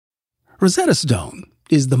Rosetta Stone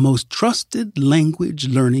is the most trusted language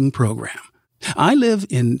learning program. I live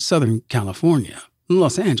in Southern California,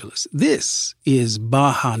 Los Angeles. This is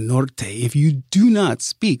Baja Norte. If you do not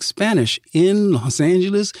speak Spanish in Los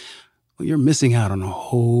Angeles, well, you're missing out on a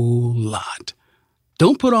whole lot.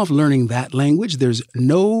 Don't put off learning that language. There's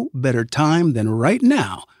no better time than right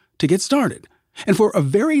now to get started. And for a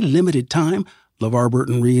very limited time, LeVar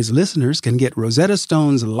Burton Reads listeners can get Rosetta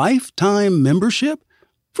Stone's lifetime membership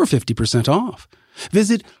for 50% off.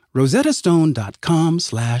 Visit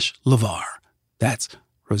rosettastone.com/LeVar. That's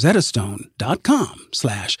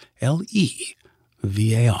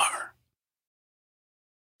rosettastone.com/LEVAR.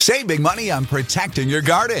 Save big money on protecting your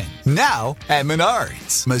garden. Now at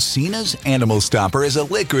Menards. Messina's Animal Stopper is a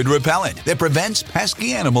liquid repellent that prevents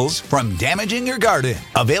pesky animals from damaging your garden.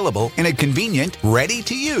 Available in a convenient,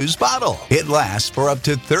 ready-to-use bottle. It lasts for up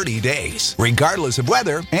to 30 days, regardless of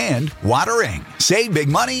weather and watering. Save big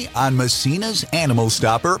money on Messina's Animal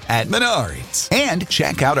Stopper at Menards. And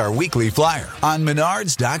check out our weekly flyer on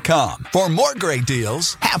Menards.com for more great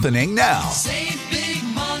deals happening now. Save big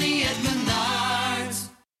money at Menards.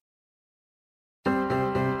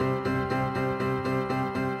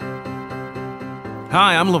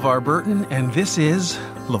 Hi, I'm LeVar Burton, and this is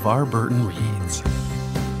LeVar Burton Reads.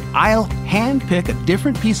 I'll handpick a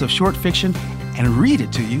different piece of short fiction and read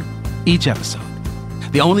it to you each episode.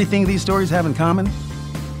 The only thing these stories have in common?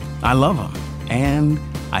 I love them, and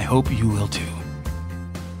I hope you will too.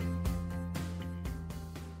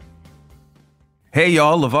 Hey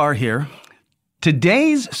y'all, LeVar here.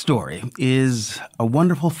 Today's story is a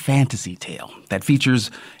wonderful fantasy tale that features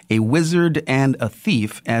a wizard and a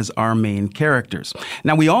thief as our main characters.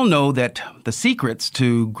 Now, we all know that the secrets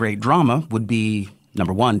to great drama would be,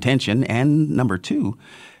 number one, tension, and number two,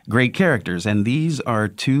 great characters. And these are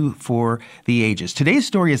two for the ages. Today's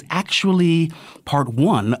story is actually part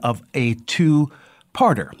one of a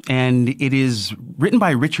two-parter, and it is written by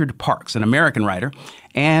Richard Parkes, an American writer,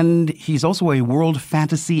 and he's also a World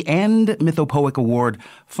Fantasy and Mythopoeic Award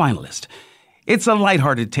finalist. It's a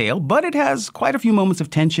lighthearted tale, but it has quite a few moments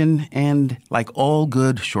of tension, and like all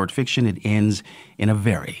good short fiction, it ends in a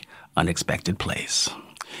very unexpected place.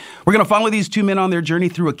 We're going to follow these two men on their journey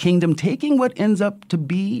through a kingdom, taking what ends up to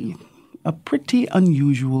be a pretty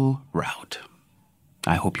unusual route.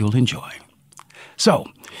 I hope you'll enjoy. So,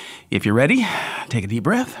 if you're ready, take a deep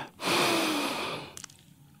breath.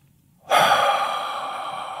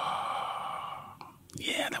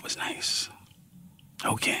 Yeah, that was nice.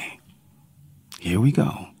 Okay. Here we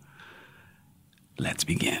go. Let's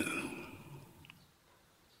begin.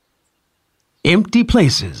 Empty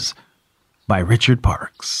Places by Richard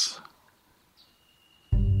Parkes.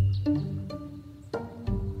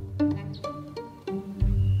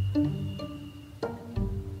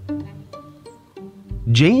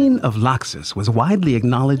 Jane of Laxus was widely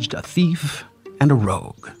acknowledged a thief and a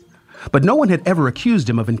rogue, but no one had ever accused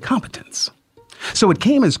him of incompetence. So it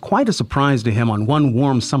came as quite a surprise to him on one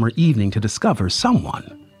warm summer evening to discover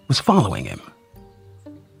someone was following him.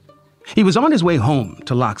 He was on his way home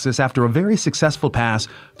to Laxus after a very successful pass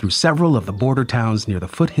through several of the border towns near the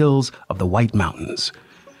foothills of the White Mountains.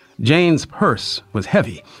 Jane's purse was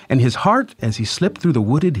heavy, and his heart, as he slipped through the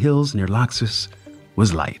wooded hills near Laxus,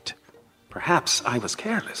 was light. Perhaps I was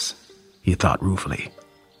careless, he thought ruefully.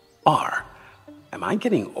 Or, am I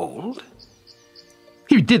getting old?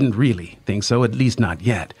 He didn't really think so, at least not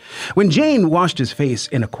yet. When Jane washed his face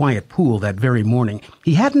in a quiet pool that very morning,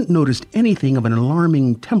 he hadn't noticed anything of an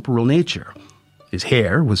alarming temporal nature. His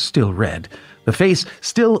hair was still red, the face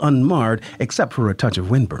still unmarred except for a touch of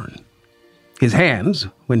windburn. His hands,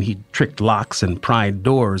 when he'd tricked locks and pried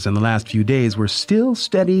doors in the last few days, were still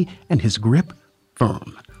steady and his grip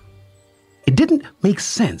firm. It didn't make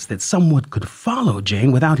sense that someone could follow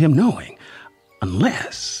Jane without him knowing,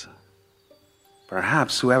 unless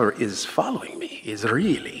perhaps whoever is following me is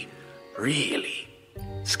really, really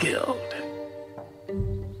skilled.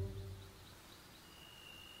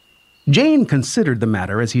 Jane considered the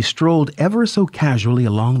matter as he strolled ever so casually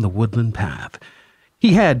along the woodland path.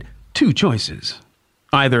 He had two choices: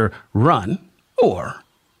 either run or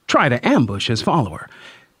try to ambush his follower.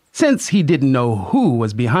 Since he didn't know who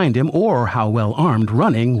was behind him or how well armed,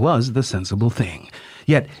 running was the sensible thing.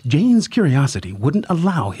 Yet Jane's curiosity wouldn't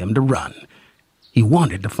allow him to run. He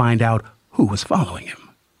wanted to find out who was following him.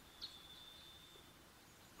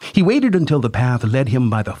 He waited until the path led him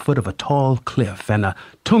by the foot of a tall cliff and a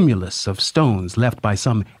tumulus of stones left by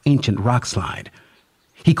some ancient rockslide.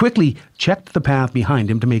 He quickly checked the path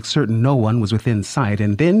behind him to make certain no one was within sight,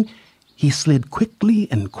 and then he slid quickly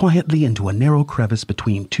and quietly into a narrow crevice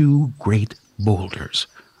between two great boulders,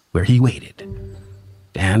 where he waited.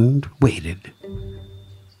 and waited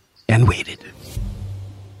and waited.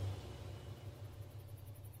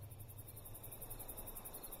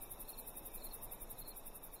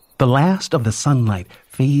 The last of the sunlight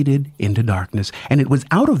faded into darkness, and it was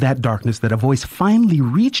out of that darkness that a voice finally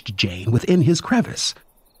reached Jane within his crevice.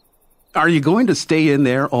 "Are you going to stay in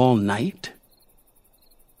there all night?"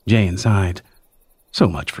 Jane sighed. So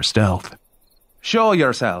much for stealth. "Show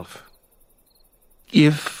yourself."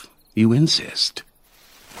 "If you insist."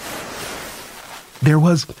 There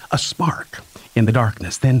was a spark in the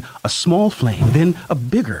darkness, then a small flame, then a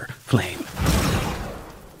bigger flame.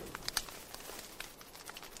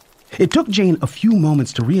 It took Jane a few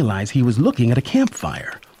moments to realize he was looking at a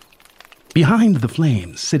campfire. Behind the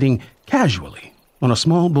flames, sitting casually on a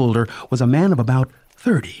small boulder, was a man of about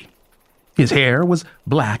 30. His hair was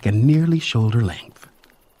black and nearly shoulder length.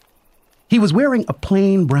 He was wearing a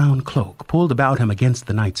plain brown cloak pulled about him against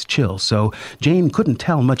the night's chill, so Jane couldn't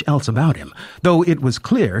tell much else about him, though it was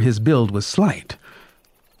clear his build was slight.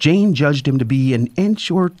 Jane judged him to be an inch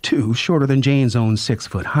or two shorter than Jane's own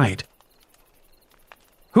 6-foot height.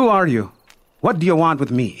 "Who are you? What do you want with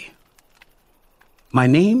me?" "My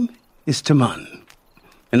name is Timon,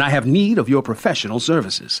 and I have need of your professional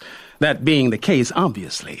services. That being the case,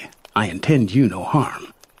 obviously, I intend you no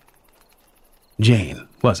harm." Jane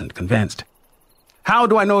wasn't convinced. "How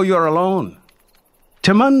do I know you're alone?"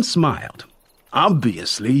 Timon smiled.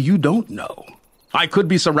 "Obviously, you don't know. I could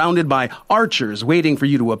be surrounded by archers waiting for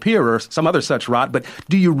you to appear or some other such rot, but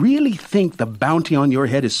do you really think the bounty on your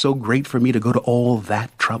head is so great for me to go to all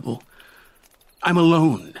that trouble? I'm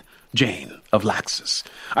alone, Jane of Laxus.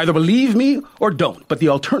 Either believe me or don't, but the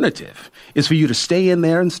alternative is for you to stay in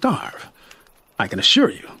there and starve. I can assure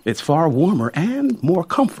you it's far warmer and more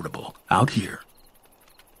comfortable out here."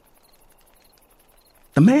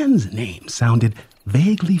 The man's name sounded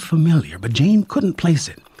vaguely familiar, but Jane couldn't place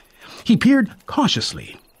it. He peered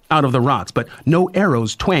cautiously out of the rocks, but no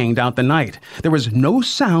arrows twanged out the night. There was no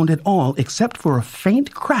sound at all except for a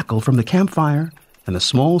faint crackle from the campfire and the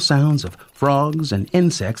small sounds of frogs and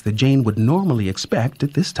insects that Jane would normally expect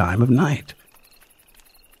at this time of night.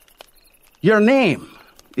 "Your name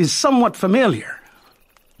is somewhat familiar.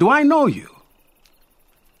 Do I know you?"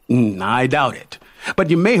 "I doubt it, but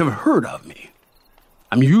you may have heard of me.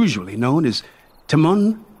 I'm usually known as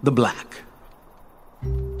Timon the Black."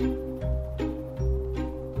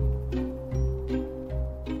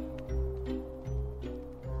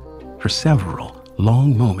 For several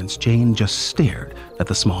long moments, Jane just stared at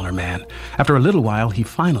the smaller man. After a little while, he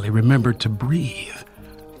finally remembered to breathe.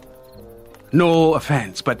 "No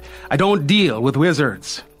offense, but I don't deal with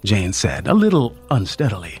wizards," Jane said, a little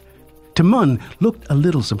unsteadily. Timon looked a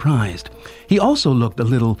little surprised. He also looked a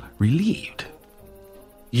little relieved.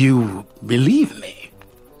 "You believe me?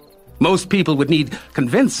 Most people would need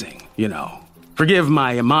convincing, you know. Forgive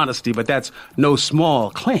my immodesty, but that's no small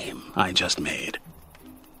claim I just made.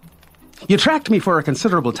 You tracked me for a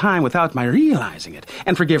considerable time without my realizing it,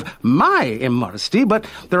 and forgive my immodesty, but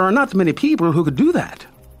there are not many people who could do that.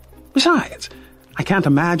 Besides, I can't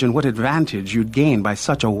imagine what advantage you'd gain by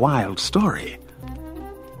such a wild story."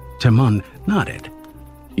 Timon nodded.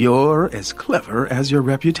 "You're as clever as your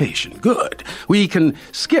reputation. Good. We can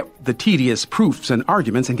skip the tedious proofs and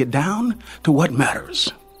arguments and get down to what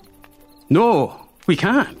matters." "No, we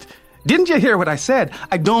can't. Didn't you hear what I said?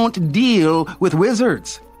 I don't deal with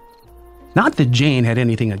wizards." Not that Jane had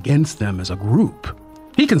anything against them as a group.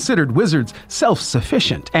 He considered wizards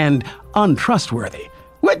self-sufficient and untrustworthy,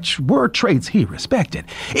 which were traits he respected.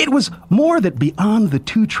 It was more that beyond the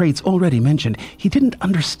two traits already mentioned, he didn't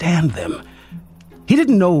understand them. He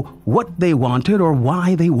didn't know what they wanted or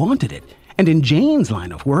why they wanted it, and in Jane's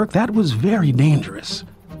line of work, that was very dangerous.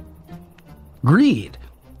 Greed,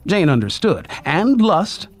 Jane understood, and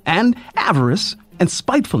lust, and avarice, and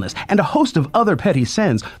spitefulness, and a host of other petty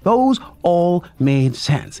sins, those all made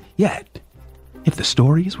sense. Yet, if the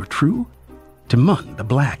stories were true, Timon the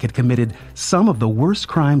Black had committed some of the worst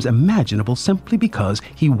crimes imaginable simply because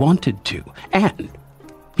he wanted to, and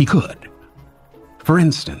he could. For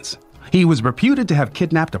instance, he was reputed to have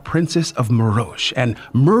kidnapped a princess of Meroche and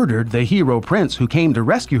murdered the hero prince who came to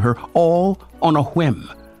rescue her, all on a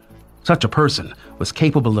whim. Such a person was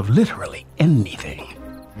capable of literally anything.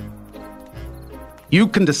 "You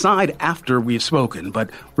can decide after we've spoken, but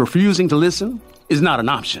refusing to listen is not an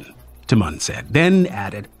option," Timon said, then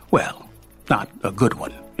added, "Well, not a good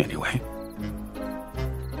one, anyway."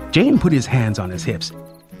 Jane put his hands on his hips.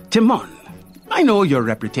 "Timon, I know your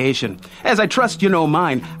reputation, as I trust you know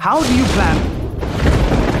mine. How do you plan..."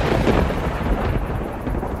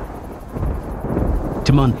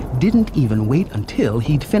 Timon didn't even wait until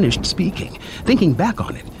he'd finished speaking. Thinking back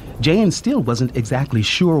on it, Jane still wasn't exactly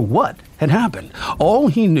sure what had happened. All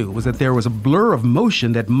he knew was that there was a blur of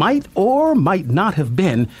motion that might or might not have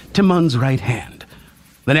been Timon's right hand.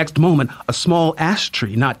 The next moment, a small ash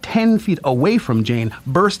tree not 10 feet away from Jane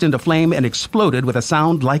burst into flame and exploded with a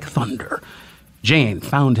sound like thunder. Jane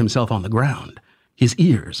found himself on the ground, his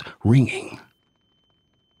ears ringing.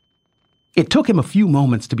 It took him a few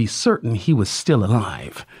moments to be certain he was still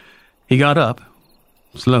alive. He got up,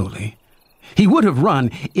 slowly. He would have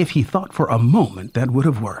run if he thought for a moment that would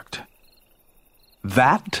have worked.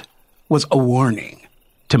 "That was a warning,"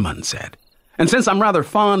 Timon said. "And since I'm rather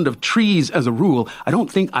fond of trees as a rule, I don't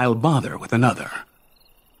think I'll bother with another."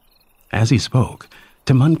 As he spoke,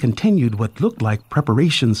 Timon continued what looked like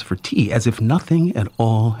preparations for tea, as if nothing at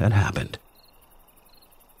all had happened.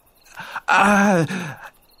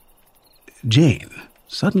 Jane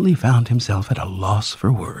suddenly found himself at a loss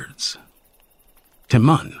for words.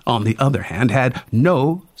 Timon, on the other hand, had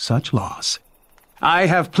no such loss. "I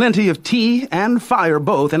have plenty of tea and fire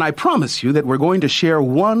both, and I promise you that we're going to share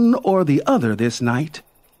one or the other this night.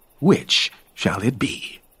 Which shall it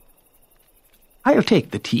be?" "I'll take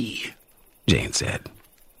the tea," Jane said.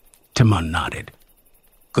 Timon nodded.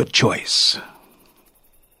 "Good choice."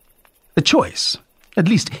 The choice, at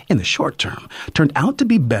least in the short term, turned out to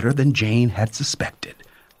be better than Jane had suspected.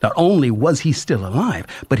 Not only was he still alive,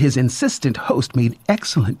 but his insistent host made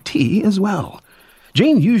excellent tea as well.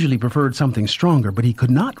 Jane usually preferred something stronger, but he could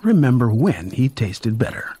not remember when he tasted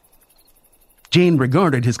better. Jane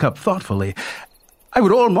regarded his cup thoughtfully. "I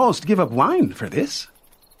would almost give up wine for this."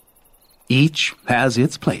 "Each has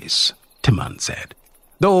its place," Timon said.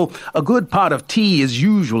 "Though a good pot of tea is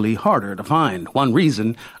usually harder to find. One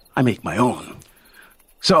reason, I make my own.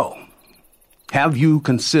 So, have you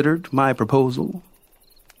considered my proposal?"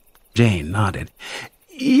 Jane nodded.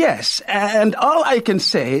 "Yes, and all I can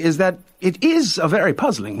say is that it is a very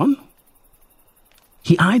puzzling one."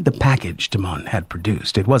 He eyed the package Timon had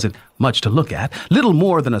produced. It wasn't much to look at, little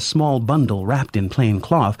more than a small bundle wrapped in plain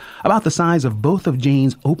cloth, about the size of both of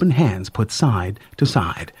Jane's open hands put side to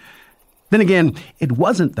side. Then again, it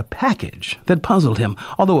wasn't the package that puzzled him,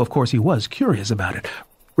 although of course he was curious about it.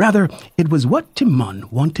 Rather, it was what Timon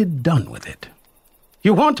wanted done with it.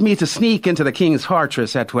 "You want me to sneak into the king's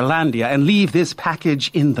fortress at Wellandia and leave this package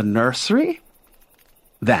in the nursery?"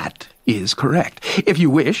 "That is correct. If you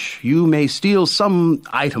wish, you may steal some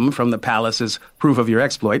item from the palace as proof of your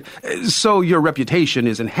exploit, so your reputation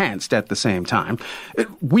is enhanced at the same time.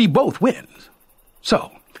 We both win.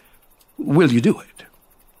 So, will you do it?"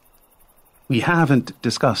 "We haven't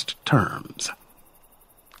discussed terms."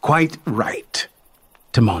 "Quite right,"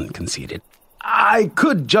 Timon conceded. "I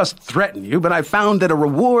could just threaten you, but I found that a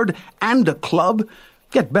reward and a club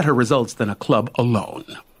get better results than a club alone."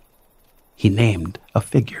 He named a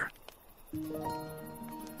figure.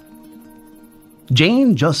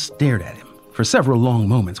 Jane just stared at him for several long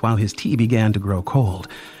moments while his tea began to grow cold.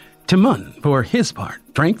 Timon, for his part,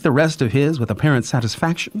 drank the rest of his with apparent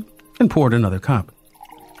satisfaction and poured another cup.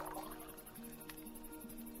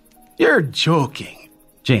 "You're joking,"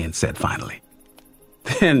 Jane said finally.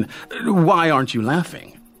 "Then why aren't you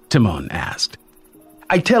laughing?" Timon asked.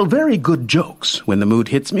 "I tell very good jokes when the mood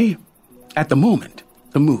hits me. At the moment,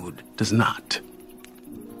 the mood does not."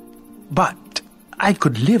 "But I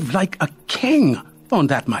could live like a king on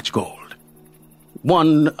that much gold."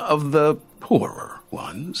 "One of the poorer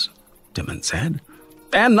ones," Timon said.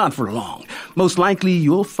 "And not for long. Most likely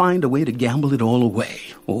you'll find a way to gamble it all away,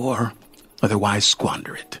 or otherwise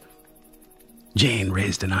squander it." Jane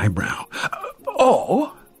raised an eyebrow.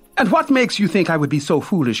 "Oh, and what makes you think I would be so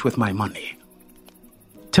foolish with my money?"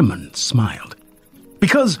 Timon smiled.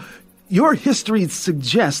 "Because your history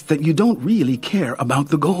suggests that you don't really care about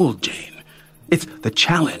the gold, Jane. It's the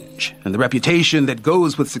challenge and the reputation that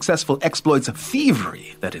goes with successful exploits of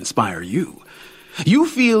thievery that inspire you. You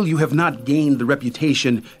feel you have not gained the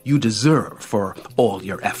reputation you deserve for all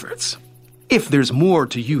your efforts. If there's more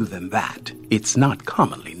to you than that, it's not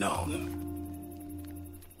commonly known."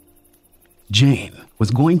 Jane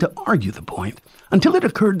was going to argue the point until it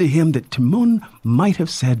occurred to him that Timon might have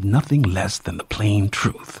said nothing less than the plain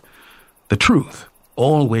truth. The truth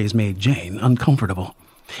always made Jane uncomfortable.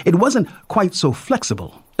 It wasn't quite so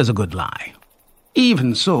flexible as a good lie.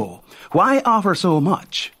 "Even so, why offer so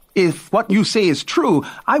much? If what you say is true,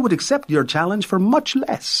 I would accept your challenge for much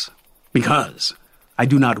less. Because I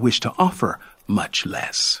do not wish to offer much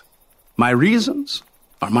less. My reasons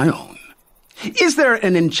are my own." "Is there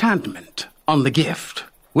an enchantment on the gift?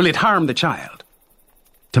 Will it harm the child?"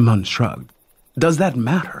 Timon shrugged. "Does that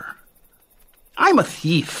matter?" "I'm a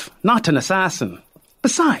thief, not an assassin.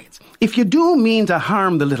 Besides, if you do mean to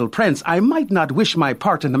harm the little prince, I might not wish my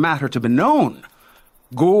part in the matter to be known.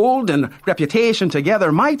 Gold and reputation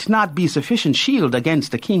together might not be sufficient shield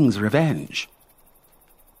against the king's revenge.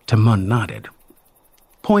 Timon nodded.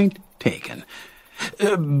 Point taken.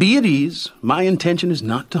 Be at ease. My intention is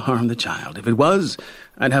not to harm the child. If it was,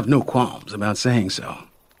 I'd have no qualms about saying so,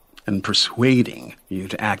 and persuading you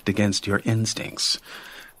to act against your instincts.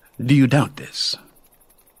 Do you doubt this?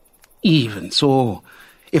 Even so,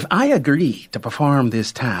 if I agree to perform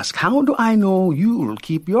this task, how do I know you'll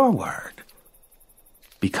keep your word?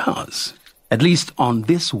 Because, at least on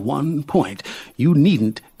this one point, you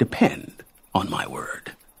needn't depend on my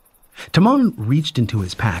word. Timon reached into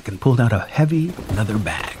his pack and pulled out a heavy leather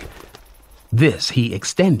bag. This he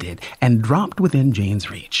extended and dropped within Jane's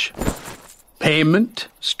reach. Payment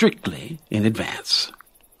strictly in advance.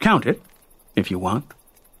 Count it, if you want.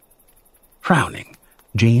 Frowning,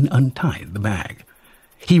 Jane untied the bag.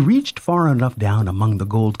 He reached far enough down among the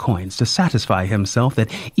gold coins to satisfy himself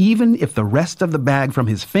that even if the rest of the bag from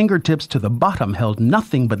his fingertips to the bottom held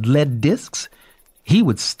nothing but lead discs, he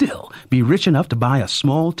would still be rich enough to buy a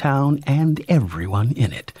small town and everyone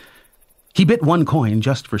in it. He bit one coin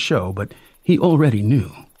just for show, but he already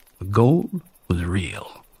knew the gold was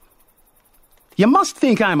real. You must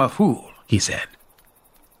think I'm a fool, he said.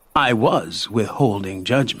 I was withholding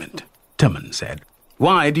judgment, Timon said.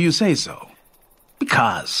 Why do you say so?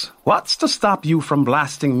 Because what's to stop you from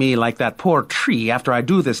blasting me like that poor tree after I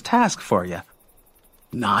do this task for you?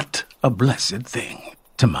 Not a blessed thing,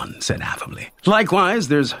 Timon said affably. Likewise,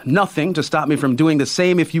 there's nothing to stop me from doing the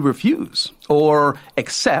same if you refuse, or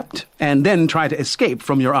accept and then try to escape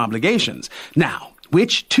from your obligations. Now,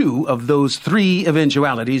 which two of those three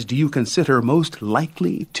eventualities do you consider most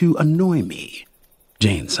likely to annoy me?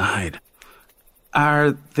 Jane sighed.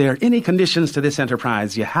 Are there any conditions to this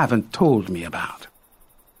enterprise you haven't told me about?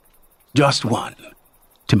 Just one,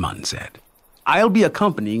 Timon said. I'll be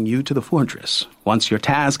accompanying you to the fortress. Once your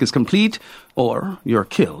task is complete, or you're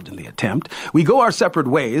killed in the attempt, we go our separate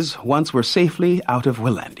ways once we're safely out of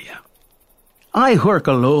Willandia. I work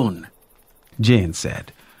alone, Jane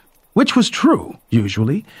said, which was true,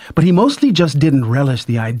 usually, but he mostly just didn't relish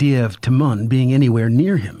the idea of Timon being anywhere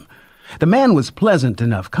near him. The man was pleasant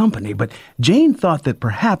enough company, but Jane thought that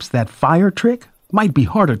perhaps that fire trick might be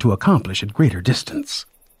harder to accomplish at greater distance.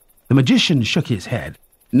 The magician shook his head.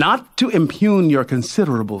 Not to impugn your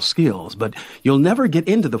considerable skills, but you'll never get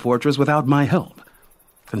into the fortress without my help.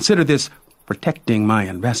 Consider this protecting my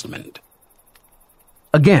investment.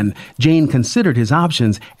 Again, Jane considered his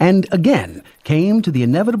options and again came to the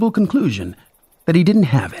inevitable conclusion that he didn't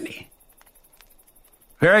have any.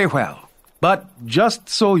 Very well, but just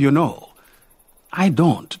so you know, I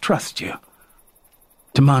don't trust you.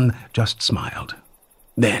 Timon just smiled.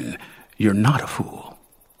 Then you're not a fool.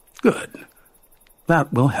 Good.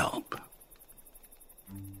 That will help.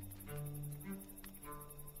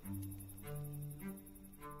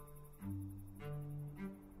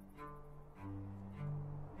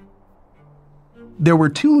 There were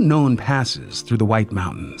two known passes through the White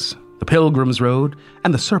Mountains, the Pilgrim's Road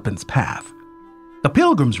and the Serpent's Path. The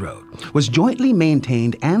Pilgrim's Road was jointly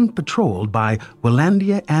maintained and patrolled by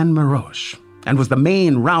Willandia and Meroche, and was the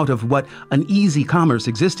main route of what uneasy commerce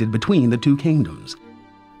existed between the two kingdoms.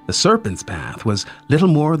 The Serpent's Path was little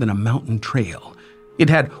more than a mountain trail. It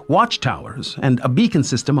had watchtowers and a beacon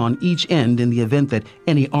system on each end in the event that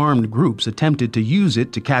any armed groups attempted to use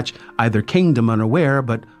it to catch either kingdom unaware,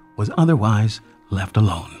 but was otherwise left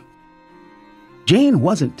alone. Jane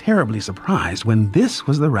wasn't terribly surprised when this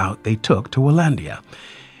was the route they took to Willandia.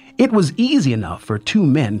 It was easy enough for two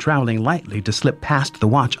men traveling lightly to slip past the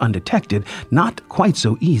watch undetected, not quite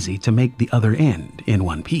so easy to make the other end in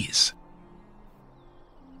one piece.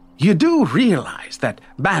 You do realize that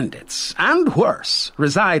bandits, and worse,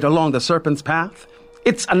 reside along the Serpent's Path?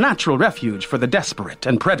 It's a natural refuge for the desperate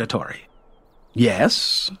and predatory.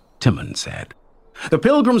 Yes, Timon said. The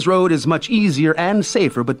Pilgrim's Road is much easier and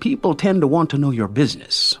safer, but people tend to want to know your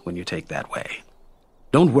business when you take that way.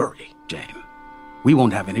 Don't worry, Jane. We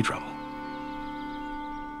won't have any trouble.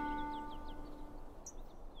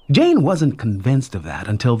 Jane wasn't convinced of that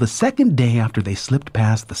until the second day after they slipped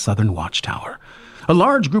past the southern watchtower. A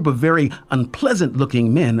large group of very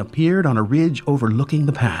unpleasant-looking men appeared on a ridge overlooking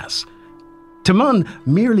the pass. Timon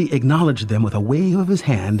merely acknowledged them with a wave of his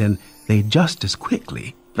hand, and they just as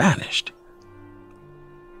quickly vanished.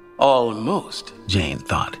 Almost, Jane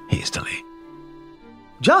thought hastily.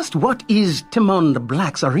 Just what is Timon the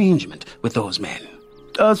Black's arrangement with those men?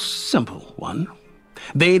 A simple one.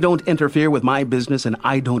 They don't interfere with my business, and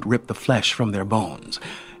I don't rip the flesh from their bones.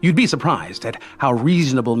 You'd be surprised at how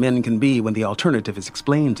reasonable men can be when the alternative is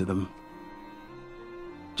explained to them.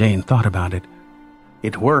 Jane thought about it.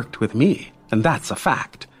 It worked with me, and that's a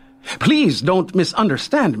fact. Please don't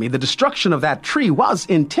misunderstand me. The destruction of that tree was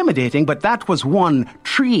intimidating, but that was one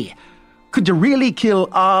tree. Could you really kill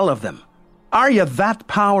all of them? Are you that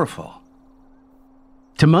powerful?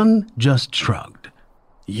 Timon just shrugged.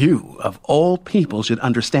 You, of all people, should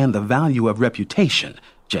understand the value of reputation,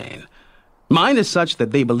 Jane. Mine is such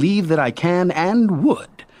that they believe that I can and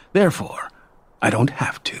would. Therefore, I don't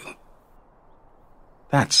have to.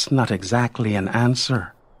 That's not exactly an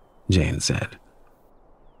answer, Jane said.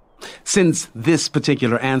 Since this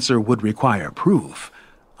particular answer would require proof,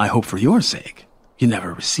 I hope for your sake you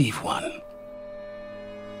never receive one.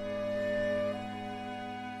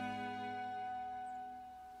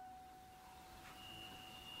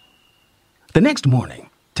 The next morning,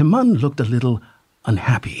 Timon looked a little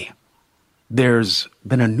unhappy. There's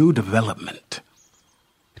been a new development.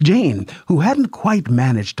 Jane, who hadn't quite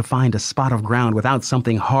managed to find a spot of ground without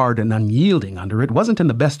something hard and unyielding under it, wasn't in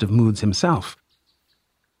the best of moods himself.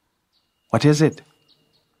 What is it?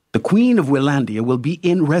 The Queen of Willandia will be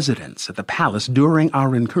in residence at the palace during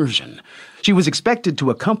our incursion. She was expected to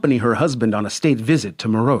accompany her husband on a state visit to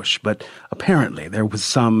Maroche, but apparently there was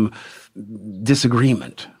some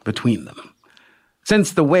disagreement between them.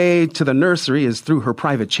 Since the way to the nursery is through her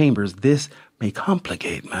private chambers, this may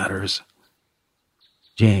complicate matters.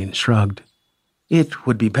 Jane shrugged. It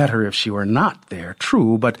would be better if she were not there,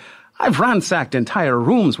 true, but I've ransacked entire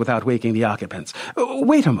rooms without waking the occupants.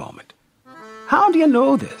 Wait a moment. How do you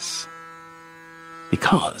know this?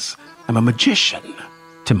 Because I'm a magician,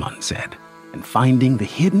 Timon said, and finding the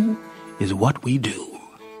hidden is what we do.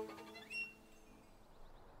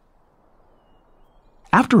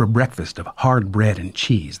 After a breakfast of hard bread and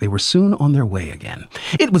cheese, they were soon on their way again.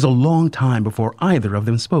 It was a long time before either of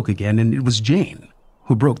them spoke again, and it was Jane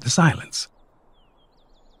who broke the silence.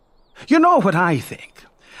 You know what I think?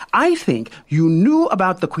 I think you knew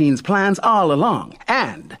about the Queen's plans all along,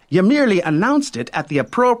 and you merely announced it at the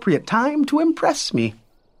appropriate time to impress me.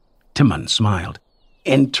 Timon smiled.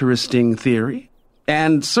 Interesting theory,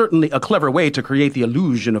 and certainly a clever way to create the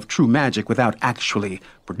illusion of true magic without actually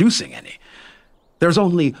producing any. There's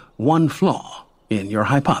only one flaw in your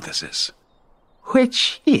hypothesis,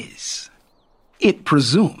 which is it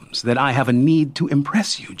presumes that I have a need to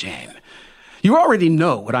impress you, Jane. You already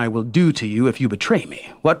know what I will do to you if you betray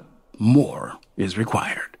me. What more is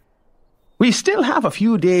required? We still have a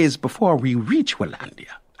few days before we reach Willandia.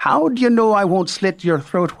 How do you know I won't slit your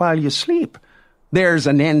throat while you sleep? There's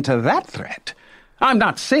an end to that threat. I'm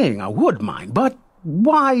not saying I would mind, but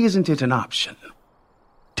why isn't it an option?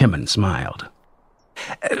 Timon smiled.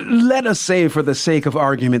 Let us say for the sake of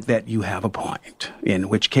argument that you have a point, in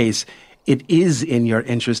which case it is in your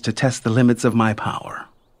interest to test the limits of my power.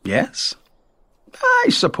 Yes? I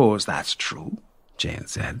suppose that's true, Jane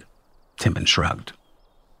said. Timon shrugged.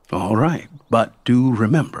 All right, but do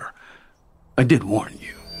remember, I did warn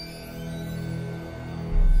you.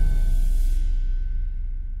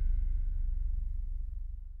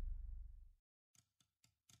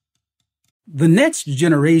 The next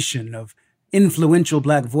generation of influential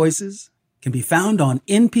Black voices can be found on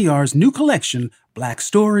NPR's new collection, Black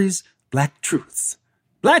Stories, Black Truths.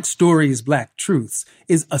 Black Stories, Black Truths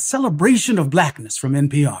is a celebration of Blackness from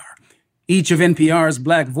NPR. Each of NPR's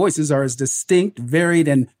Black voices are as distinct, varied,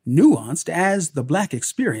 and nuanced as the Black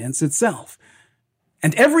experience itself.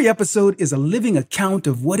 And every episode is a living account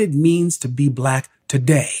of what it means to be Black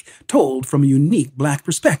today, told from a unique Black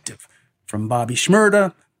perspective. From Bobby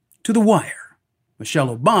Shmurda to The Wire,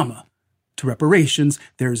 Michelle Obama to reparations,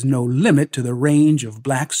 there's no limit to the range of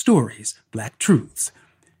Black stories, Black truths.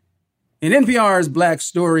 In NPR's Black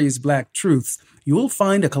Stories, Black Truths, you'll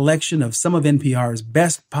find a collection of some of NPR's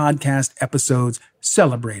best podcast episodes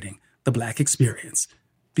celebrating the Black experience.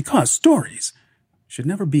 Because stories should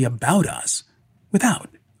never be about us without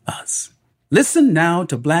us. Listen now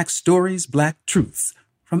to Black Stories, Black Truths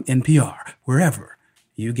from NPR, wherever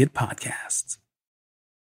you get podcasts.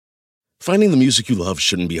 Finding the music you love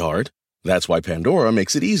shouldn't be hard. That's why Pandora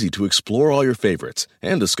makes it easy to explore all your favorites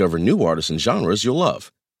and discover new artists and genres you'll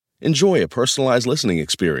love. Enjoy a personalized listening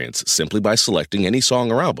experience simply by selecting any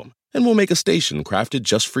song or album, and we'll make a station crafted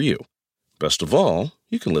just for you. Best of all,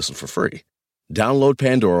 you can listen for free. Download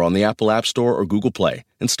Pandora on the Apple App Store or Google Play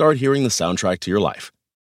and start hearing the soundtrack to your life.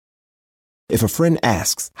 If a friend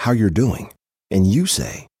asks how you're doing, and you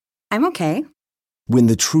say, I'm okay. When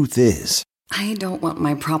the truth is, I don't want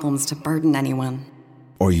my problems to burden anyone.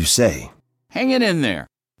 Or you say, hang it in there.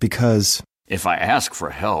 Because if I ask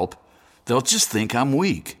for help, they'll just think I'm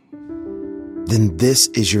weak. then this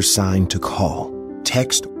is your sign to call,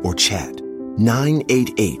 text, or chat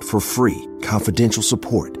 988 for free, confidential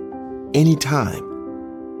support. Anytime.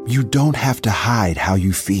 You don't have to hide how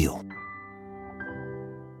you feel.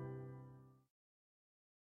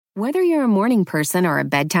 Whether you're a morning person or a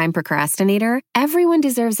bedtime procrastinator, everyone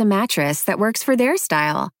deserves a mattress that works for their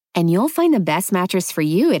style. And you'll find the best mattress for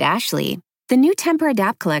you at Ashley. The new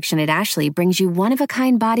Temper-Adapt collection at Ashley brings you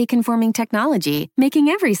one-of-a-kind body-conforming technology, making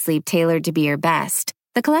every sleep tailored to be your best.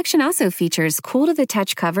 The collection also features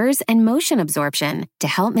cool-to-the-touch covers and motion absorption to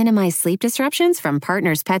help minimize sleep disruptions from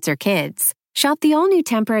partners, pets, or kids. Shop the all-new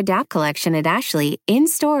Temper-Adapt collection at Ashley,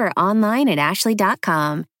 in-store or online at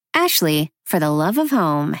ashley.com. Ashley, for the love of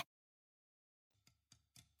home.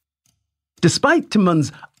 Despite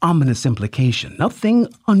Timon's ominous implication, nothing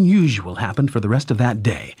unusual happened for the rest of that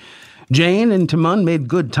day. Jane and Timon made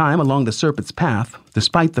good time along the Serpent's Path,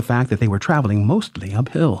 despite the fact that they were traveling mostly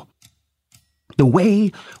uphill. The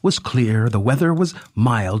way was clear, the weather was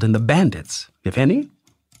mild, and the bandits, if any,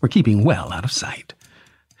 were keeping well out of sight.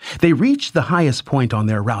 They reached the highest point on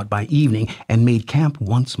their route by evening and made camp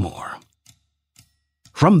once more.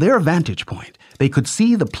 From their vantage point, they could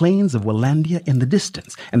see the plains of Wallandia in the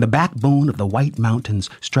distance and the backbone of the White Mountains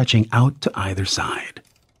stretching out to either side.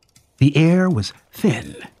 The air was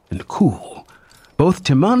thin and cool. Both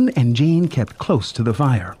Timon and Jane kept close to the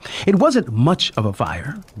fire. It wasn't much of a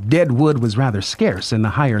fire. Dead wood was rather scarce in the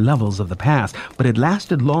higher levels of the pass, but it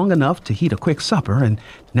lasted long enough to heat a quick supper, and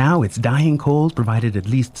now its dying coals provided at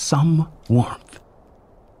least some warmth.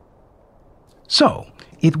 So,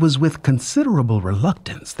 it was with considerable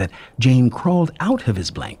reluctance that Jane crawled out of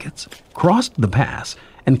his blankets, crossed the pass,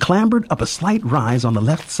 and clambered up a slight rise on the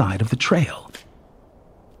left side of the trail.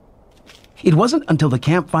 It wasn't until the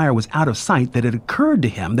campfire was out of sight that it occurred to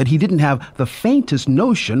him that he didn't have the faintest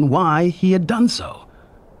notion why he had done so.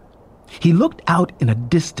 He looked out in a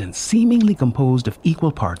distance seemingly composed of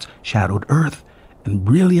equal parts shadowed earth and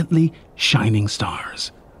brilliantly shining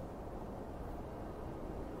stars.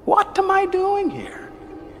 What am I doing here?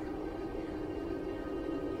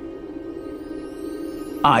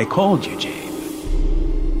 I called you, Jane.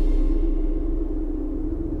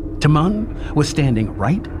 Timon was standing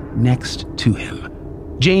right next to him.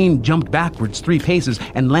 Jane jumped backwards 3 paces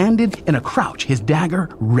and landed in a crouch, his dagger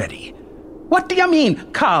ready. What do you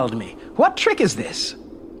mean, called me? What trick is this?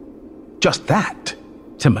 Just that,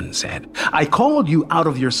 Timon said. I called you out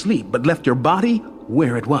of your sleep, but left your body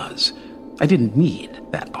where it was. I didn't need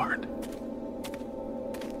that part.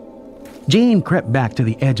 Jane crept back to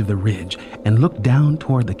the edge of the ridge and looked down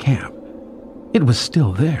toward the camp. It was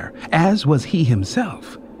still there, as was he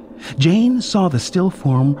himself. Jane saw the still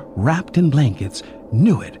form wrapped in blankets,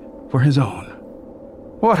 knew it for his own.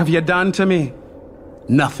 What have you done to me?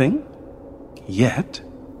 Nothing. Yet.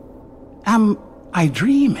 Am I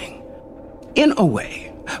dreaming? In a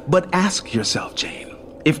way. But ask yourself, Jane,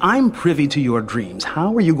 if I'm privy to your dreams,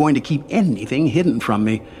 how are you going to keep anything hidden from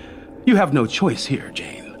me? You have no choice here,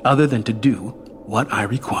 Jane, other than to do what I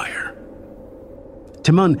require.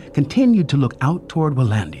 Timon continued to look out toward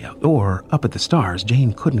Wallandia, or up at the stars.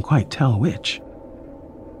 Jane couldn't quite tell which.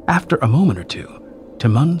 After a moment or two,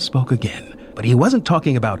 Timon spoke again, but he wasn't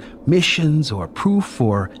talking about missions or proof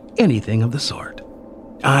or anything of the sort.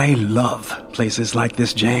 I love places like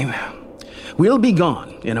this, Jane. We'll be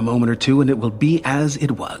gone in a moment or two, and it will be as it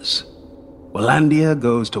was. Wallandia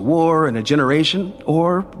goes to war in a generation,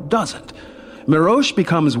 or doesn't. Mirosh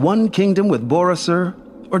becomes one kingdom with Borosur,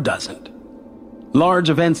 or doesn't. Large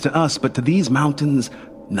events to us, but to these mountains,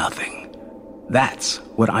 nothing. That's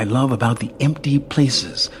what I love about the empty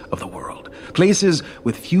places of the world. Places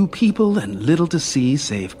with few people and little to see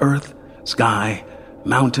save earth, sky,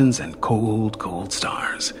 mountains, and cold, cold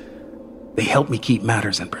stars. They help me keep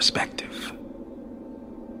matters in perspective.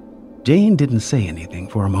 Jane didn't say anything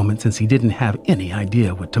for a moment, since he didn't have any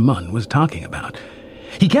idea what Timon was talking about.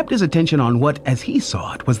 He kept his attention on what, as he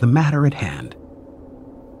saw it, was the matter at hand.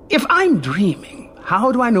 If I'm dreaming,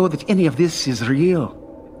 how do I know that any of this is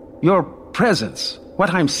real? Your presence,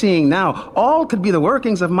 what I'm seeing now, all could be the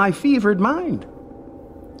workings of my fevered mind.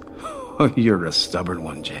 Oh, you're a stubborn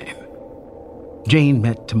one, Jane. Jane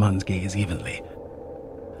met Timon's gaze evenly.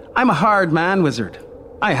 I'm a hard man, wizard.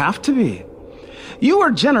 I have to be. You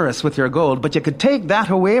were generous with your gold, but you could take that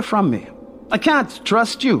away from me. I can't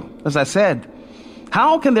trust you, as I said.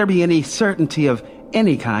 How can there be any certainty of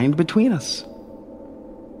any kind between us?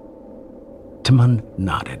 Timon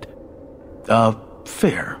nodded. A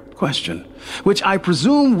fair question, which I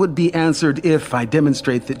presume would be answered if I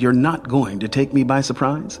demonstrate that you're not going to take me by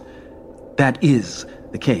surprise. That is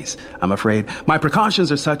the case, I'm afraid. My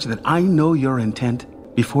precautions are such that I know your intent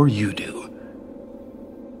before you do.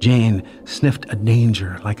 Jane sniffed a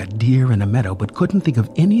danger like a deer in a meadow, but couldn't think of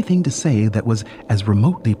anything to say that was as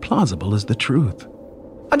remotely plausible as the truth.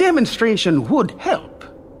 A demonstration would help,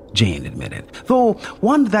 Jane admitted, though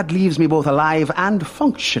one that leaves me both alive and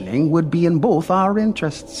functioning would be in both our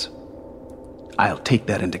interests. I'll take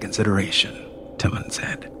that into consideration, Timon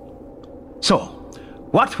said. So,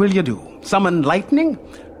 what will you do? Summon lightning?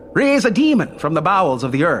 Raise a demon from the bowels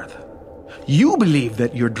of the earth? You believe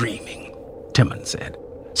that you're dreaming, Timon said.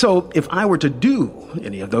 So if I were to do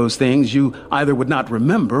any of those things, you either would not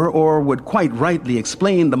remember or would quite rightly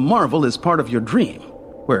explain the marvel as part of your dream,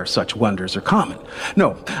 where such wonders are common.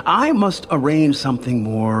 No, I must arrange something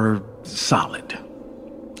more solid.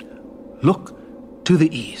 Look to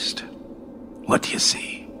the east. What do you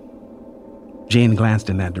see? Jane glanced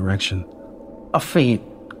in that direction. A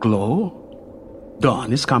faint glow.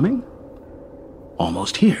 Dawn is coming.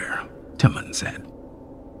 Almost here, Timon said.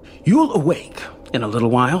 You'll awake in a little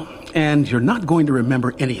while, and you're not going to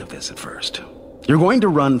remember any of this at first. You're going to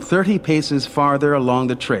run 30 paces farther along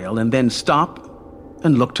the trail and then stop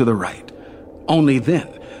and look to the right. Only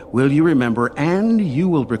then will you remember, and you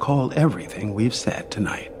will recall everything we've said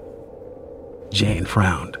tonight. Jane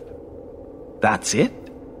frowned. That's it?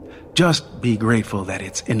 Just be grateful that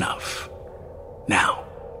it's enough. Now,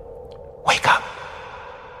 wake up.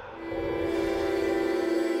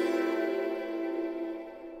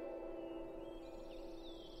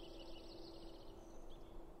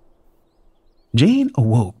 Jane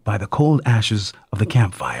awoke by the cold ashes of the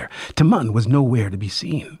campfire. Timon was nowhere to be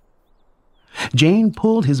seen. Jane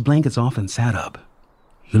pulled his blankets off and sat up.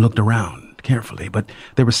 He looked around carefully, but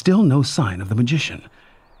there was still no sign of the magician.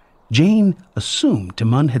 Jane assumed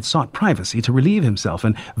Timon had sought privacy to relieve himself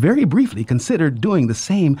and very briefly considered doing the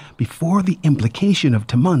same before the implication of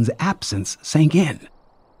Timon's absence sank in.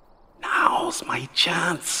 Now's my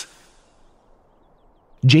chance.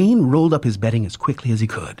 Jane rolled up his bedding as quickly as he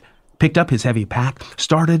could, picked up his heavy pack,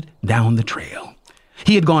 started down the trail.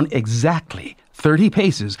 He had gone exactly 30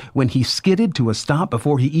 paces when he skidded to a stop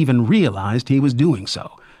before he even realized he was doing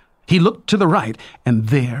so. He looked to the right, and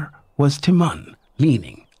there was Timon,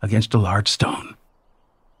 leaning against a large stone.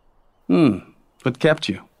 What kept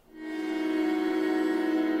you?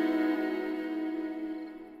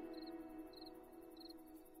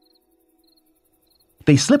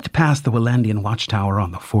 They slipped past the Wellandian watchtower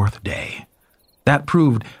on the 4th day. That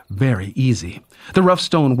proved very easy. The rough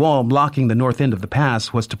stone wall blocking the north end of the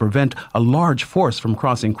pass was to prevent a large force from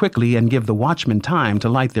crossing quickly and give the watchmen time to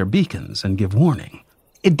light their beacons and give warning.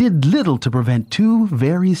 It did little to prevent 2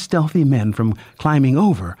 very stealthy men from climbing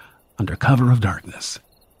over under cover of darkness.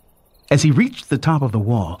 As he reached the top of the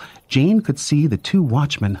wall, Jane could see the 2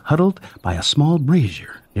 watchmen huddled by a small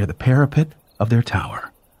brazier near the parapet of their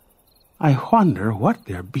tower. I wonder what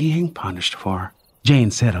they're being punished for,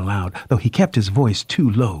 Jane said aloud, though he kept his voice too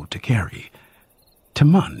low to carry.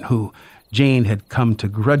 Timon, who Jane had come to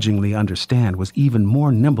grudgingly understand was even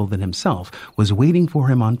more nimble than himself, was waiting for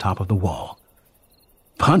him on top of the wall.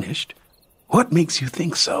 Punished? What makes you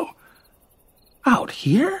think so? Out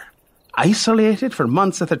here? Isolated for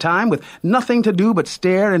months at a time with nothing to do but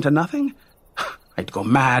stare into nothing? I'd go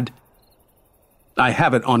mad. I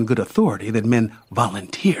have it on good authority that men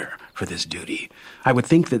volunteer for this duty. I would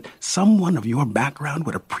think that someone of your background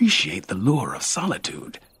would appreciate the lure of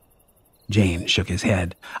solitude. Jane shook his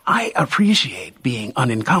head. I appreciate being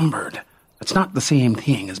unencumbered. It's not the same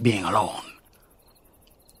thing as being alone.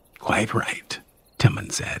 Quite right, Timon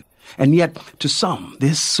said. And yet, to some,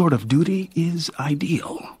 this sort of duty is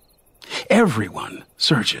ideal. Everyone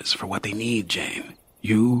searches for what they need, Jane.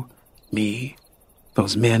 You, me,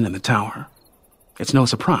 those men in the tower. It's no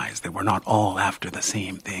surprise that we're not all after the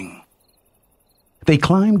same thing. They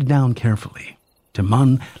climbed down carefully.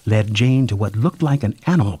 Timon led Jane to what looked like an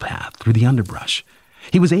animal path through the underbrush.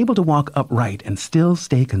 He was able to walk upright and still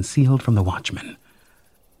stay concealed from the watchmen.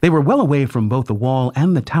 They were well away from both the wall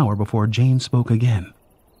and the tower before Jane spoke again.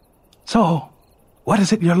 So, what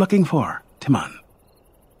is it you're looking for, Timon?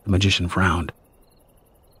 The magician frowned.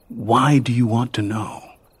 Why do you want to know?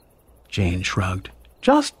 Jane shrugged.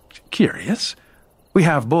 Just curious. We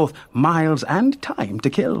have both miles and time to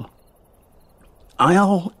kill.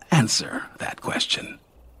 I'll answer that question,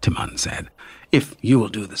 Timon said, if you will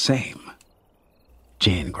do the same.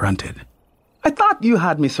 Jane grunted. I thought you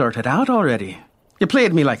had me sorted out already. You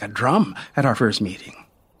played me like a drum at our first meeting.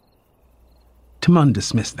 Timon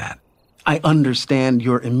dismissed that. I understand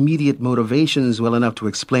your immediate motivations well enough to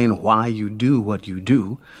explain why you do what you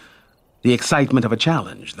do. The excitement of a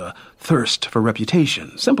challenge, the thirst for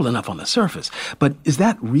reputation, simple enough on the surface. But is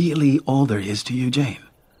that really all there is to you, Jane?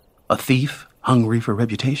 A thief hungry for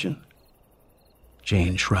reputation?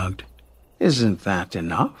 Jane shrugged. Isn't that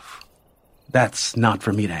enough? That's not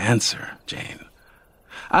for me to answer, Jane.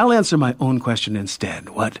 I'll answer my own question instead.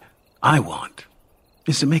 What I want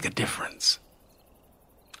is to make a difference.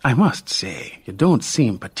 I must say, you don't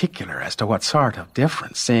seem particular as to what sort of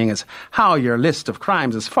difference, seeing as how your list of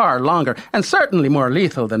crimes is far longer and certainly more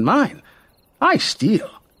lethal than mine. I steal,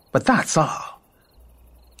 but that's all.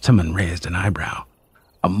 Someone raised an eyebrow.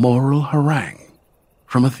 A moral harangue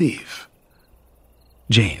from a thief.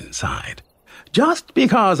 Jane sighed. Just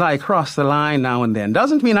because I cross the line now and then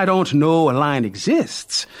doesn't mean I don't know a line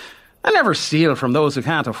exists. I never steal from those who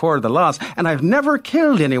can't afford the loss, and I've never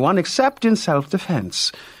killed anyone except in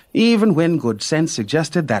self-defense, even when good sense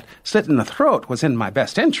suggested that slitting a throat was in my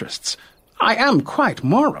best interests. I am quite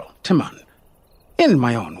moral, Timon, in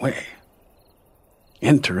my own way.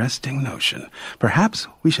 Interesting notion. Perhaps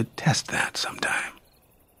we should test that sometime.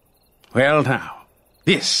 Well now,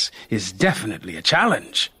 this is definitely a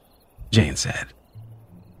challenge, Jane said.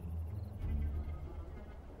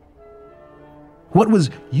 What was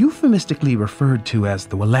euphemistically referred to as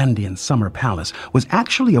the Willandian Summer Palace was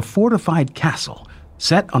actually a fortified castle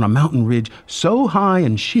set on a mountain ridge so high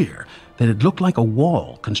and sheer that it looked like a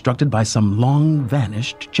wall constructed by some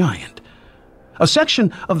long-vanished giant. A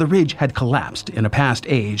section of the ridge had collapsed in a past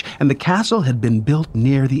age, and the castle had been built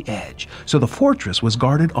near the edge, so the fortress was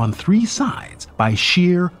guarded on 3 sides by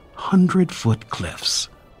sheer 100-foot cliffs.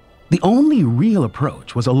 The only real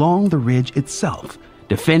approach was along the ridge itself,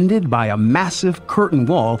 defended by a massive curtain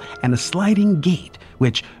wall and a sliding gate,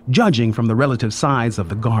 which, judging from the relative size of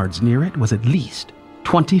the guards near it, was at least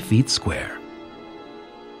 20 feet square.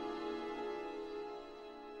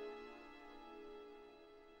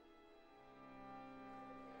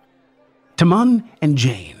 Timon and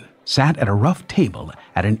Jane sat at a rough table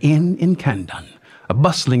at an inn in Kandun, a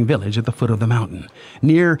bustling village at the foot of the mountain,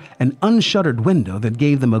 near an unshuttered window that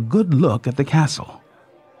gave them a good look at the castle.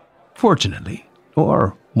 Fortunately,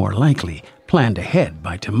 or more likely, planned ahead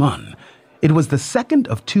by Timon, it was the second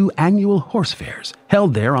of 2 annual horse fairs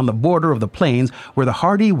held there on the border of the plains where the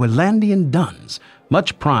hardy Willandian duns,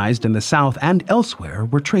 much prized in the south and elsewhere,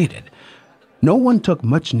 were traded. No one took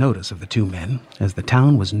much notice of the 2 men, as the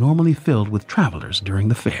town was normally filled with travelers during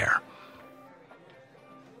the fair.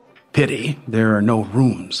 Pity there are no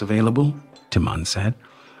rooms available, Timon said.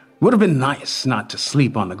 Would have been nice not to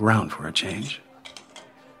sleep on the ground for a change.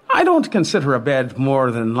 I don't consider a bed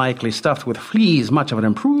more than likely stuffed with fleas much of an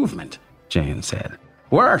improvement, Jane said.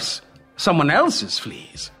 Worse, someone else's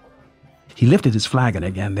fleas. He lifted his flagon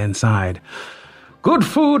again, then sighed. Good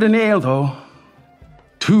food and ale, though.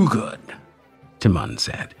 Too good, Timon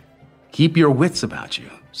said. Keep your wits about you,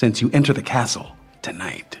 since you enter the castle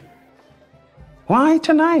tonight. Why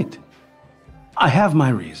tonight? I have my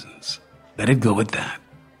reasons. Let it go at that.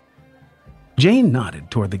 Jane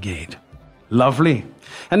nodded toward the gate. Lovely.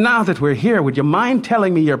 And now that we're here, would you mind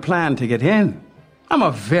telling me your plan to get in? I'm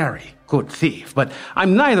a very good thief, but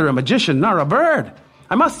I'm neither a magician nor a bird.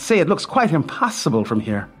 I must say it looks quite impossible from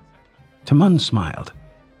here. Timon smiled.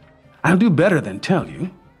 I'll do better than tell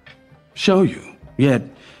you. Show you, yet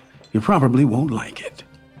you probably won't like it.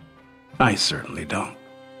 I certainly don't.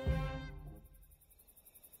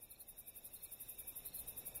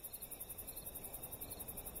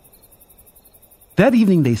 That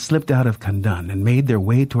evening they slipped out of Kandun and made their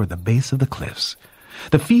way toward the base of the cliffs.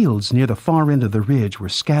 The fields near the far end of the ridge were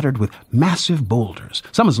scattered with massive boulders,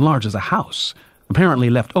 some as large as a house,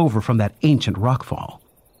 apparently left over from that ancient rockfall.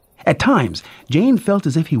 At times, Jane felt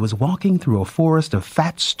as if he was walking through a forest of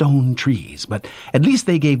fat stone trees, but at least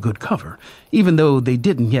they gave good cover, even though they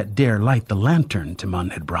didn't yet dare light the lantern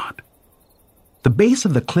Timon had brought. The base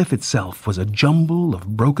of the cliff itself was a jumble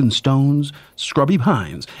of broken stones, scrubby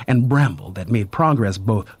pines, and bramble that made progress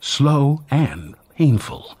both slow and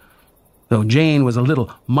painful. Though Jane was a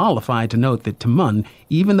little mollified to note that Timon,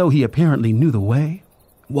 even though he apparently knew the way,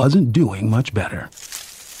 wasn't doing much better.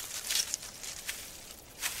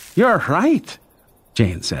 You're right,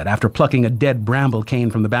 Jane said, after plucking a dead bramble cane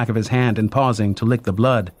from the back of his hand and pausing to lick the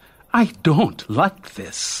blood. I don't like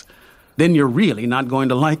this. Then you're really not going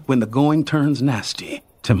to like when the going turns nasty,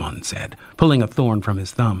 Timon said, pulling a thorn from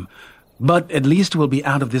his thumb. But at least we'll be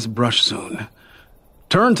out of this brush soon.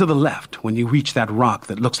 Turn to the left when you reach that rock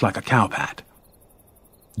that looks like a cowpat.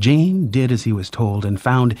 Jane did as he was told and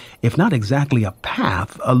found, if not exactly a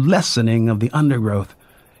path, a lessening of the undergrowth.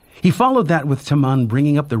 He followed that with Timon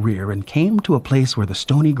bringing up the rear and came to a place where the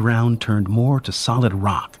stony ground turned more to solid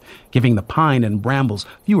rock, giving the pine and brambles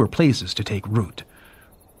fewer places to take root.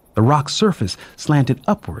 The rock's surface slanted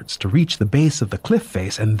upwards to reach the base of the cliff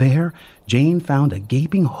face, and there Jane found a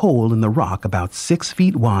gaping hole in the rock about 6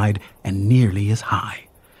 feet wide and nearly as high.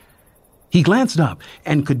 He glanced up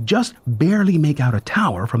and could just barely make out a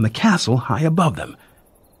tower from the castle high above them.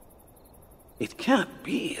 "It can't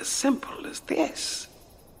be as simple as this."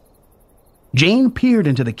 Jane peered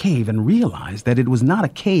into the cave and realized that it was not a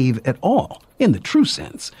cave at all, in the true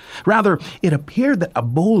sense. Rather, it appeared that a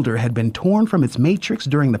boulder had been torn from its matrix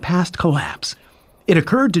during the past collapse. It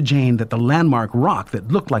occurred to Jane that the landmark rock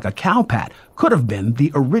that looked like a cowpat could have been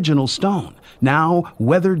the original stone, now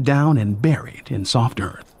weathered down and buried in soft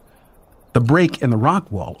earth. The break in the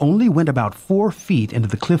rock wall only went about 4 feet into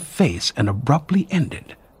the cliff face and abruptly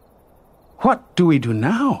ended. "What do we do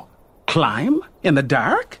now? Climb? In the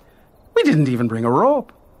dark? We didn't even bring a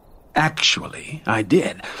rope." "Actually, I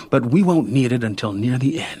did, but we won't need it until near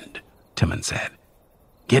the end," Timon said.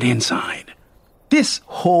 "Get inside." "This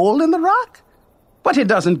hole in the rock? But it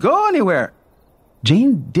doesn't go anywhere."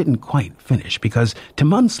 Jane didn't quite finish because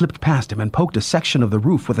Timon slipped past him and poked a section of the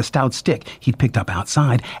roof with a stout stick he'd picked up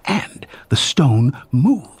outside, and the stone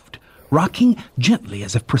moved, rocking gently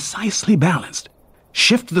as if precisely balanced.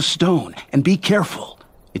 "Shift the stone and be careful.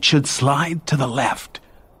 It should slide to the left."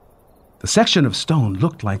 The section of stone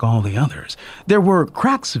looked like all the others. There were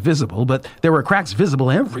cracks visible, but there were cracks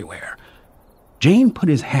visible everywhere. Jane put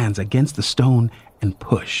his hands against the stone and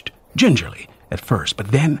pushed, gingerly at first, but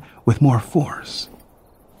then with more force.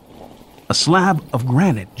 A slab of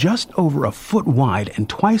granite just over a foot wide and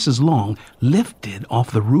twice as long lifted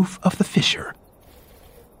off the roof of the fissure.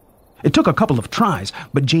 It took a couple of tries,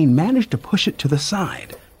 but Jane managed to push it to the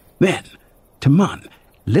side. Then, Timon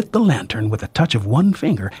lit the lantern with a touch of one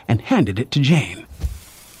finger and handed it to Jane.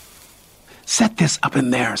 "Set this up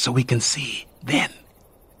in there so we can see. Then,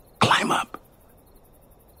 climb up."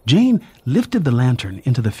 Jane lifted the lantern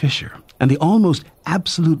into the fissure, and the almost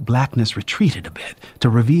absolute blackness retreated a bit to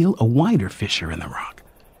reveal a wider fissure in the rock.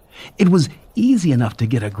 It was easy enough to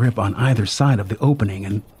get a grip on either side of the opening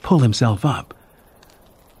and pull himself up.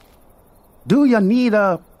 "Do you need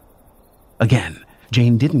a—" Again,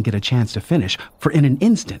 Jane didn't get a chance to finish, for in an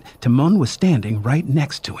instant, Timon was standing right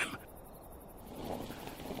next to him.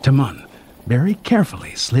 Timon very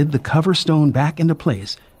carefully slid the cover stone back into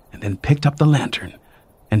place and then picked up the lantern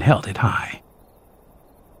and held it high.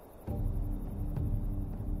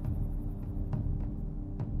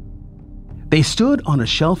 They stood on a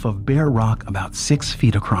shelf of bare rock about 6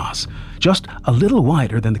 feet across, just a little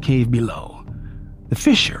wider than the cave below. The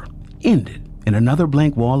fissure ended in another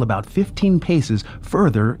blank wall about 15 paces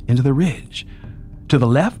further into the ridge. To the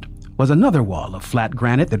left was another wall of flat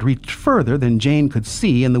granite that reached further than Jane could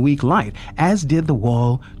see in the weak light, as did the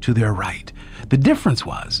wall to their right. The difference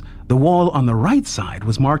was the wall on the right side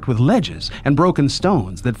was marked with ledges and broken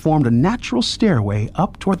stones that formed a natural stairway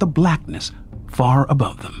up toward the blackness far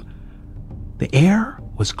above them. The air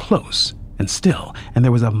was close and still, and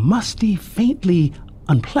there was a musty, faintly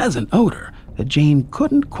unpleasant odor that Jane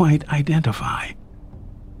couldn't quite identify.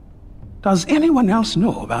 "Does anyone else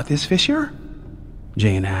know about this fissure?"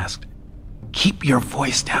 Jane asked. "Keep your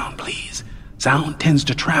voice down, please. Sound tends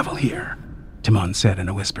to travel here," Timon said in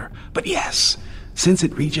a whisper. "But yes, since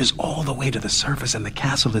it reaches all the way to the surface and the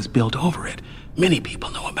castle is built over it, many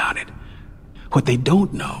people know about it. What they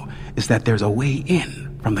don't know is that there's a way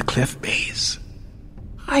in from the cliff base.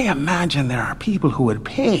 I imagine there are people who would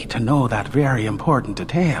pay to know that very important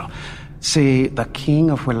detail. Say, the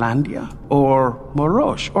king of Willandia, or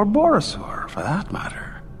Morosh, or Borosur, for that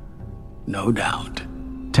matter." "No doubt,"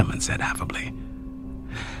 Timon said affably.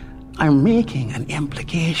 "I'm making an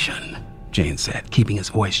implication," Jane said, keeping his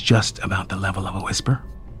voice just about the level of a whisper.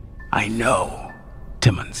 "I know,"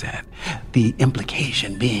 Timon said, "the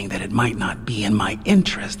implication being that it might not be in my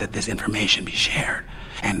interest that this information be shared,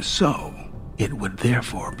 and so it would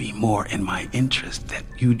therefore be more in my interest that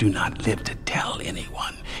you do not live to tell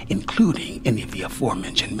anyone, including any of the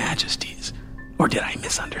aforementioned majesties. Or did I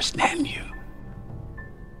misunderstand you?"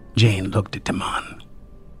 Jane looked at Timon.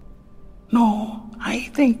 "No, I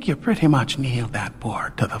think you pretty much nailed that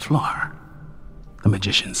board to the floor." The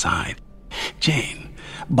magician sighed. "Jane,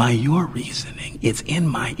 by your reasoning, it's in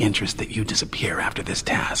my interest that you disappear after this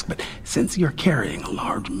task, but since you're carrying a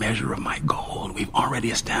large measure of my gold, we've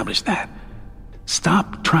already established that.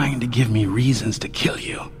 Stop trying to give me reasons to kill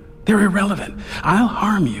you. They're irrelevant. I'll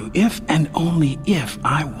harm you if and only if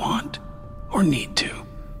I want or need to.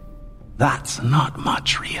 That's not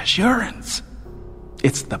much reassurance.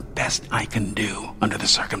 It's the best I can do under the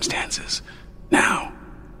circumstances. Now,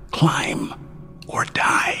 climb or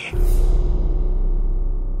die."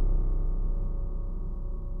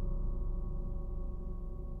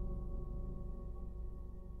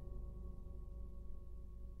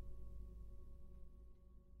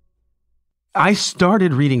 I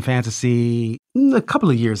started reading fantasy a couple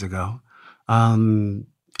of years ago. Everybody's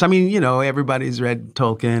read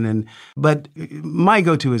Tolkien, but my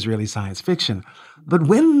go-to is really science fiction. But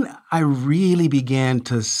when I really began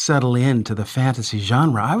to settle into the fantasy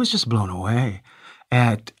genre, I was just blown away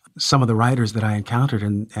at some of the writers that I encountered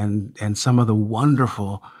and some of the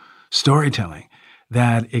wonderful storytelling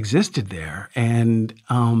that existed there. And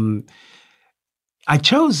I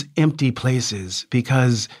chose Empty Places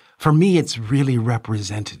because for me, it's really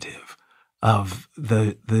representative of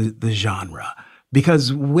the genre.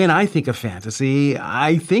 Because when I think of fantasy,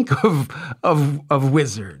 I think of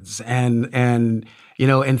wizards and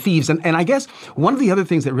thieves. And I guess one of the other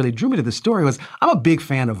things that really drew me to the story was I'm a big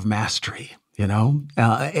fan of mastery.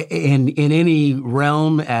 In any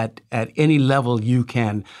realm, at any level, you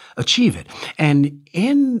can achieve it. And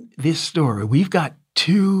in this story, we've got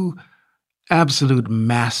two absolute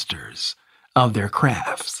masters of their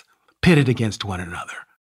crafts pitted against one another.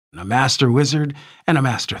 A master wizard and a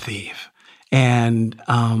master thief. And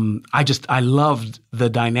I loved the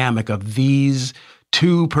dynamic of these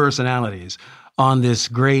two personalities on this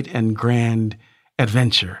great and grand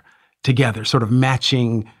adventure together, sort of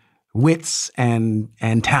matching wits and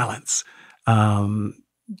talents,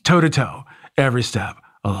 toe-to-toe, every step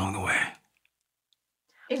along the way.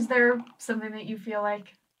 Is there something that you feel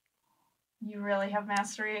like you really have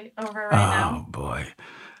mastery over right now? Oh, boy.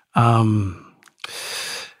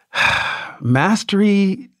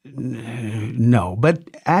 Mastery, no. But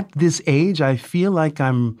at this age, I feel like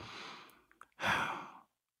I'm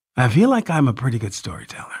a pretty good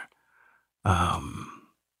storyteller.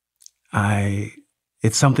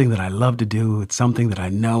 It's something that I love to do. It's something that I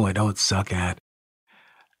know I don't suck at.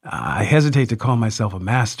 I hesitate to call myself a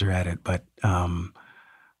master at it, but I'm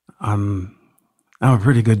a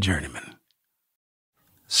pretty good journeyman.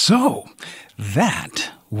 So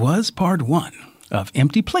that was part 1 of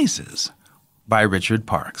Empty Places by Richard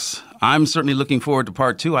Parkes. I'm certainly looking forward to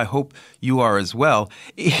part 2. I hope you are as well.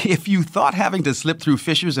 If you thought having to slip through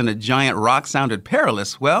fissures in a giant rock sounded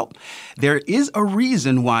perilous, well, there is a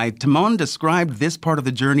reason why Timon described this part of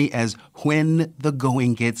the journey as when the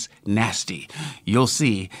going gets nasty. You'll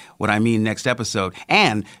see what I mean next episode.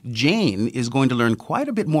 And Jane is going to learn quite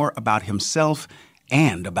a bit more about himself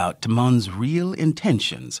and about Timon's real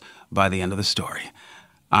intentions by the end of the story.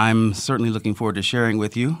 I'm certainly looking forward to sharing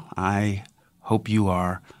with you. I hope you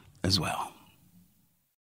are as well.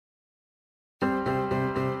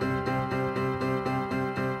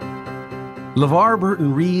 LeVar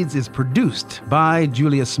Burton Reads is produced by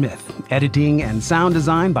Julia Smith, editing and sound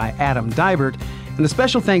design by Adam Dybert, and a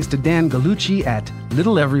special thanks to Dan Gallucci at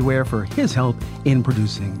Little Everywhere for his help in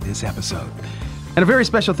producing this episode. And a very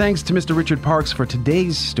special thanks to Mr. Richard Parkes for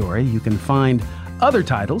today's story. You can find other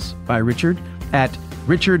titles by Richard at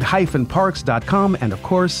richard-parkes.com and, of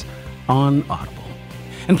course, on Audible.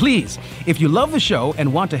 And please, if you love the show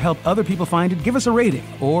and want to help other people find it, give us a rating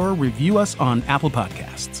or review us on Apple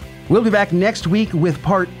Podcasts. We'll be back next week with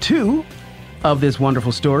part 2 of this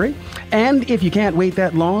wonderful story. And if you can't wait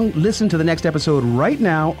that long, listen to the next episode right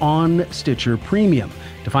now on Stitcher Premium.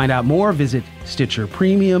 To find out more, visit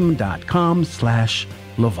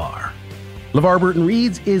stitcherpremium.com/LeVar. LeVar Burton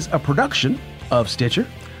Reads is a production of Stitcher.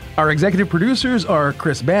 Our executive producers are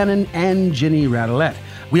Chris Bannon and Ginny Radelet.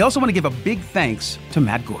 We also want to give a big thanks to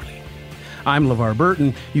Matt Gorley. I'm LeVar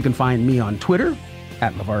Burton. You can find me on Twitter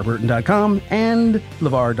at LeVarBurton.com and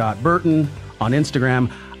LeVar.Burton on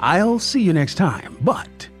Instagram. I'll see you next time,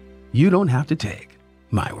 but you don't have to take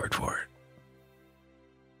my word for it.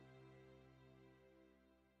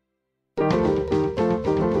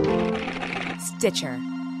 Stitcher.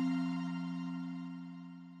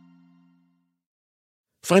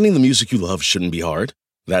 Finding the music you love shouldn't be hard.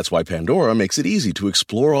 That's why Pandora makes it easy to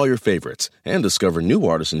explore all your favorites and discover new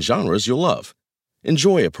artists and genres you'll love.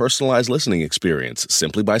 Enjoy a personalized listening experience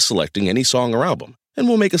simply by selecting any song or album, and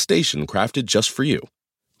we'll make a station crafted just for you.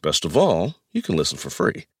 Best of all, you can listen for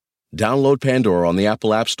free. Download Pandora on the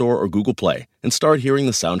Apple App Store or Google Play and start hearing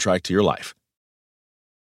the soundtrack to your life.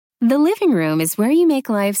 The living room is where you make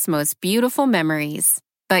life's most beautiful memories.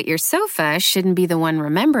 But your sofa shouldn't be the one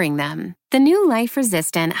remembering them. The new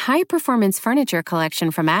life-resistant, high-performance furniture collection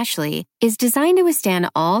from Ashley is designed to withstand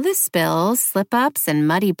all the spills, slip-ups, and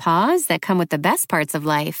muddy paws that come with the best parts of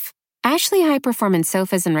life. Ashley high-performance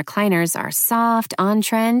sofas and recliners are soft,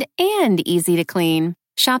 on-trend, and easy to clean.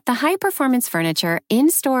 Shop the high-performance furniture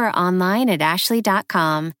in-store or online at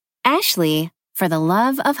ashley.com. Ashley, for the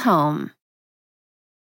love of home.